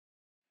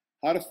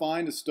How to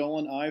find a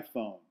stolen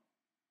iPhone.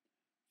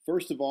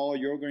 First of all,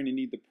 you're going to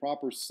need the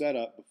proper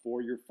setup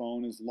before your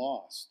phone is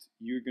lost.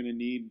 You're going to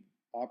need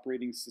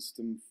operating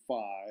system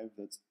 5,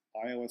 that's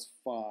iOS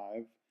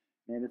 5,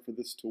 in order for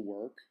this to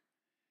work.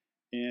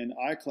 And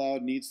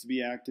iCloud needs to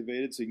be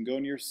activated, so you can go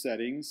into your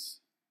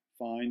settings,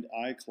 find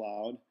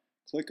iCloud,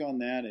 click on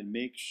that and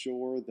make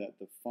sure that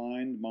the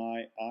Find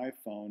My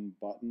iPhone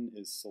button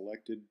is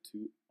selected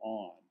to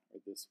on, or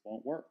this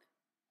won't work.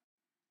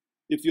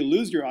 If you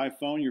lose your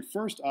iPhone, your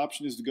first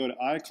option is to go to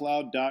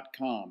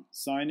iCloud.com.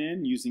 Sign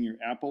in using your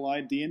Apple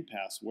ID and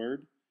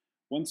password.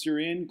 Once you're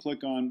in,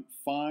 click on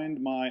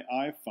Find My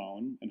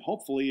iPhone, and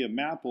hopefully a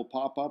map will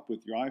pop up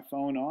with your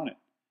iPhone on it.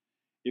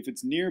 If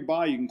it's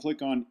nearby, you can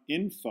click on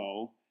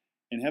Info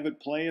and have it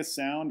play a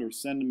sound or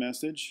send a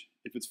message.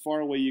 If it's far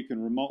away, you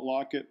can remote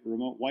lock it,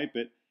 remote wipe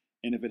it,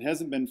 and if it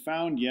hasn't been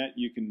found yet,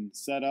 you can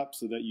set up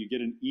so that you get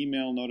an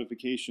email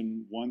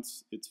notification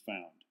once it's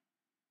found.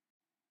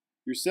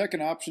 Your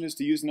second option is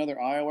to use another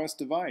iOS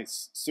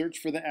device. Search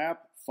for the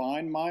app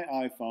Find My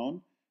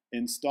iPhone,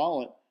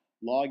 install it,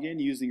 log in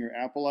using your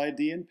Apple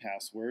ID and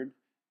password,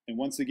 and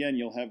once again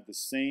you'll have the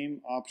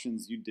same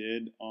options you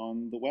did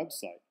on the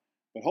website.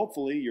 But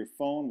hopefully your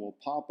phone will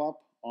pop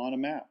up on a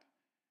map.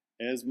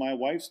 As my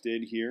wife's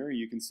did here,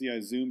 you can see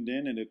I zoomed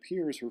in and it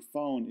appears her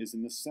phone is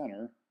in the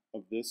center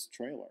of this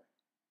trailer.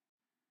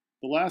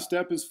 The last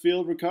step is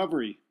field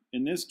recovery.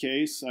 In this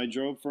case, I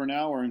drove for an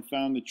hour and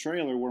found the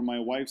trailer where my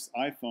wife's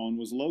iPhone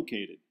was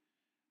located.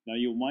 Now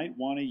you might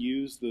want to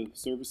use the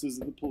services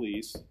of the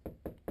police,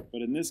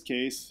 but in this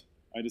case,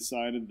 I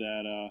decided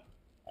that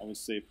I was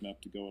safe enough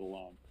to go it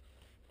alone.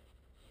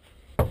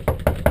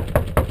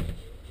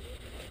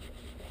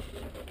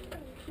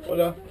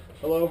 Hola,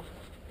 hello.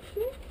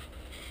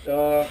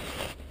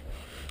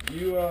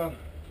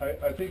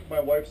 I think my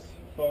wife's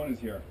phone is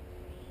here.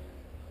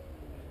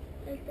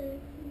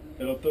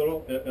 El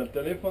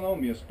teléfono,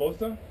 mi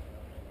esposa,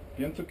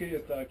 pienso que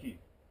está aquí.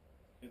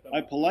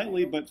 I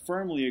politely but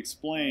firmly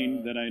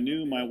explained that I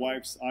knew my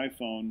wife's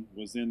iPhone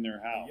was in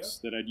their house,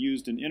 that I'd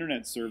used an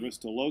internet service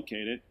to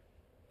locate it,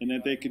 and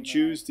that they could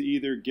choose to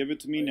either give it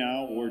to me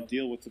now or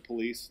deal with the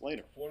police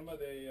later. Forma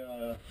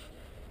de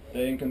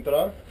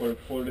encontrar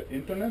por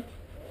internet.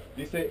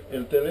 Dice,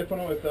 el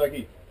teléfono está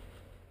aquí.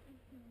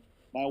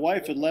 My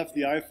wife had left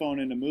the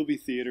iPhone in a movie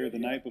theater the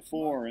night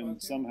before,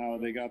 and somehow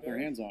they got their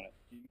hands on it.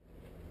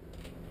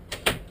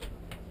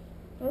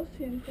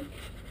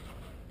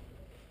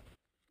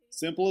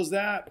 Simple as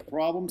that.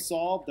 Problem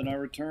solved, and I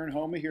return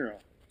home a hero.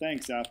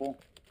 Thanks, Apple.